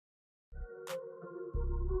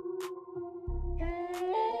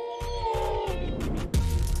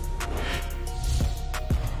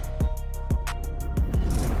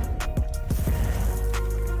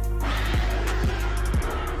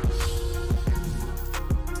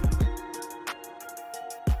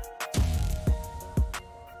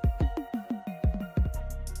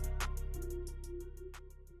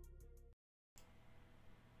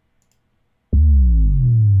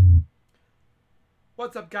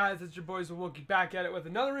What's up, guys? It's your boy Zowoki back at it with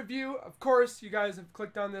another review. Of course, you guys have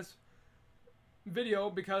clicked on this video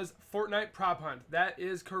because Fortnite Prop Hunt. That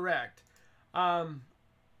is correct. I'm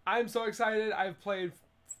so excited. I've played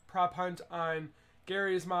Prop Hunt on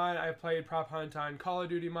Gary's mod. I've played Prop Hunt on Call of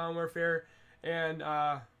Duty Modern Warfare and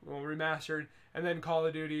remastered, and then Call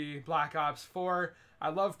of Duty Black Ops 4. I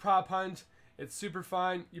love Prop Hunt. It's super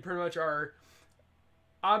fun. You pretty much are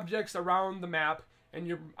objects around the map, and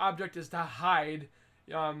your object is to hide.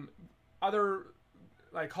 Other,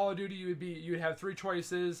 like Call of Duty, you'd have three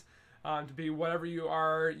choices to be whatever you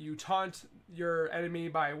are. You taunt your enemy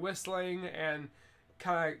by whistling and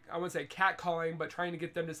kind of, I wouldn't say catcalling, but trying to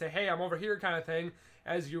get them to say, "Hey, I'm over here," kind of thing.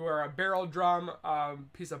 As you are a barrel drum,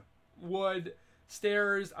 piece of wood,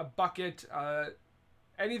 stairs, a bucket,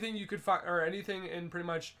 anything you could find, or anything in pretty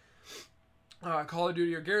much Call of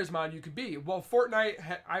Duty or Gary's mod you could be. Well,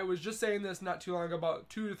 Fortnite, I was just saying this not too long ago, about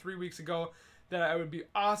 2 to 3 weeks ago, that it would be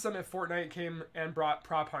awesome if Fortnite came and brought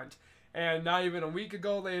Prop Hunt. And not even a week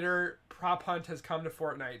ago later, Prop Hunt has come to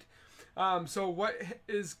Fortnite. So what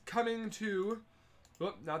is coming to,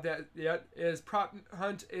 not that yet, is Prop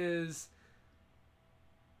Hunt is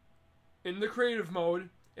in the creative mode.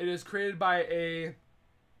 It is created by a,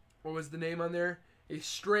 what was the name on there? A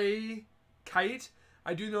Stray Kite.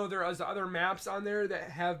 I do know there is other maps on there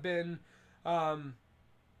that have been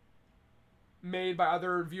made by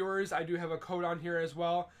other viewers. I do have a code on here as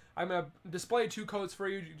well. I'm going to display 2 codes for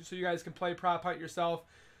you so you guys can play Prop Hunt yourself.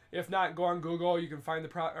 If not, go on Google. You can find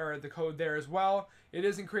the code there as well. It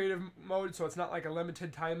is in creative mode, so it's not like a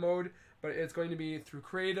limited time mode, but it's going to be through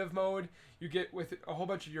creative mode. You get with a whole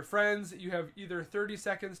bunch of your friends. You have either 30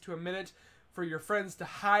 seconds to a minute for your friends to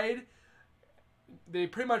hide. They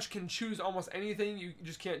pretty much can choose almost anything. You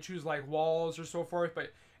just can't choose like walls or so forth,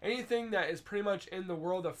 but anything that is pretty much in the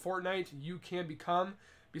world of Fortnite you can become,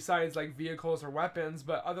 besides like vehicles or weapons.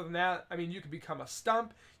 But other than that, I mean, you could become a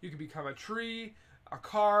stump, you could become a tree, a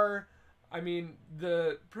car. I mean,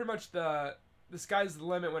 pretty much the sky's the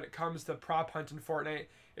limit when it comes to Prop Hunt in Fortnite.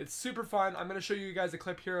 It's super fun. I'm going to show you guys a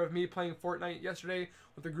clip here of me playing Fortnite yesterday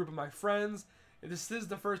with a group of my friends. This is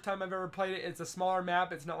the first time I've ever played it. It's a smaller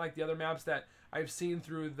map. It's not like the other maps that I've seen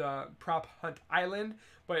through the Prop Hunt Island,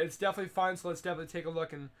 but it's definitely fun, so let's definitely take a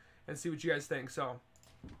look and see what you guys think. So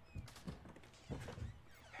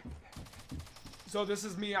this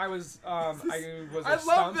is me. I was a I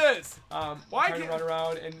love this. Why trying to run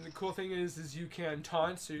around, and the cool thing is you can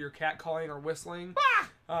taunt, so you're catcalling or whistling.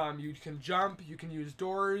 You can jump. You can use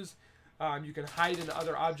doors. You can hide in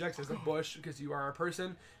other objects as a bush because you are a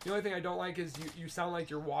person. The only thing I don't like is you sound like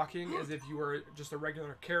you're walking as if you were just a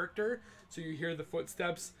regular character, so you hear the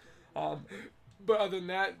footsteps. But other than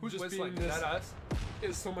that, who's just whistling? being this Is that us?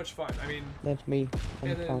 is so much fun. I mean, that's me.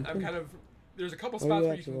 And then I'm kind of, there's a couple spots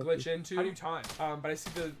where you can glitch into. How do you taunt? But I see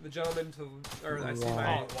the gentleman I see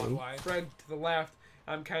my friend to the left.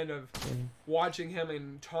 I'm kind of watching him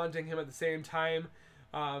and taunting him at the same time.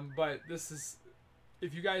 But this is,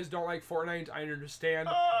 if you guys don't like Fortnite, I understand.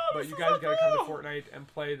 But you guys gotta come to Fortnite and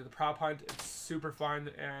play the Prop Hunt. It's super fun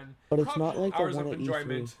and but it's not like hours of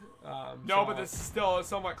enjoyment. No, but this is still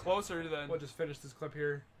somewhat closer than. We'll just finish this clip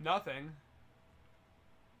here. Nothing.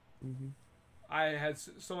 I had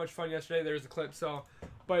so much fun yesterday. There's a clip.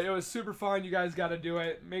 But it was super fun. You guys got to do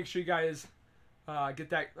it. Make sure you guys get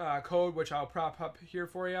that code, which I'll prop up here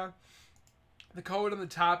for you. The code on the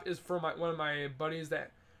top is for one of my buddies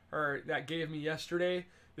that gave me yesterday.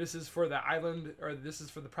 This is for the island, or this is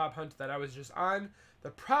for the Prop Hunt that I was just on. The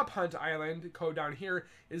Prop Hunt Island code down here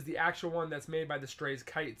is the actual one that's made by the Stray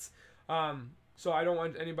Kites. So I don't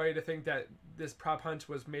want anybody to think that this Prop Hunt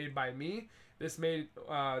was made by me. This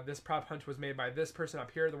Prop Hunt was made by this person up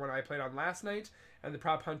here, the one I played on last night, and the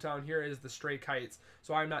Prop Hunt down here is the Stray Kites.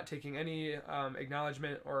 So I'm not taking any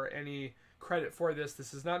acknowledgement or any credit for this.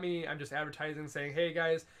 This is not me. I'm just advertising, saying, hey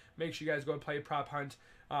guys, make sure you guys go and play Prop Hunt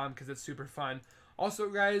because it's super fun. Also,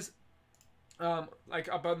 guys, like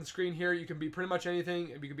up on the screen here, you can be pretty much anything.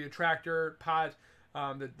 You can be a tractor, pot,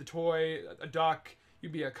 the toy, a duck. You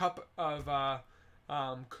can be a cup of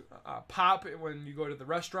pop when you go to the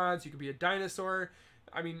restaurants. You can be a dinosaur.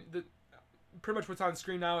 I mean, pretty much what's on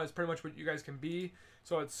screen now is pretty much what you guys can be.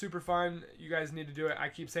 So it's super fun. You guys need to do it. I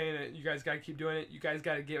keep saying it. You guys got to keep doing it. You guys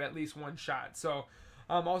got to give at least one shot. So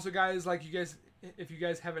also, guys, like if you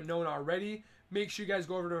guys haven't known already, make sure you guys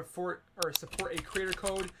go over to support a creator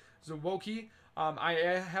code, Zowoki. I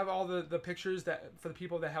have all the pictures for the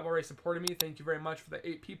people that have already supported me. Thank you very much for the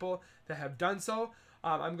 8 people that have done so.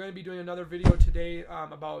 I'm going to be doing another video today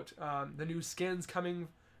about the new skins coming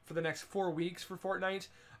for the next 4 weeks for Fortnite.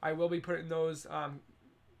 I will be putting those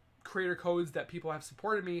creator codes that people have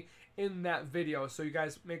supported me in that video. So you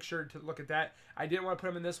guys make sure to look at that. I didn't want to put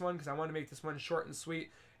them in this one because I want to make this one short and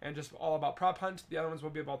sweet and just all about prop hunt. The other ones will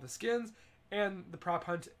be about the skins and the prop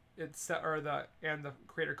hunt and the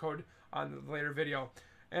creator code on the later video.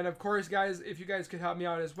 And of course, guys, if you guys could help me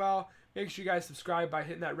out as well, make sure you guys subscribe by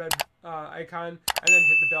hitting that red icon and then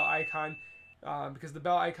hit the bell icon. Because the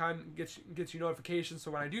bell icon gets you notifications,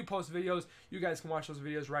 so when I do post videos, you guys can watch those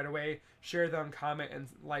videos right away, share them, comment, and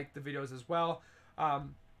like the videos as well.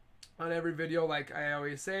 On every video, like I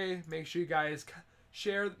always say, make sure you guys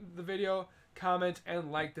share the video, comment,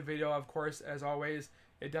 and like the video, of course, as always.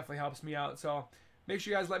 It definitely helps me out. So make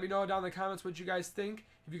sure you guys let me know down in the comments what you guys think,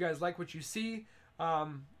 if you guys like what you see.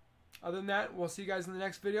 Other than that, we'll see you guys in the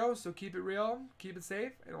next video. So keep it real, keep it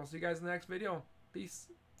safe, and I'll see you guys in the next video. Peace.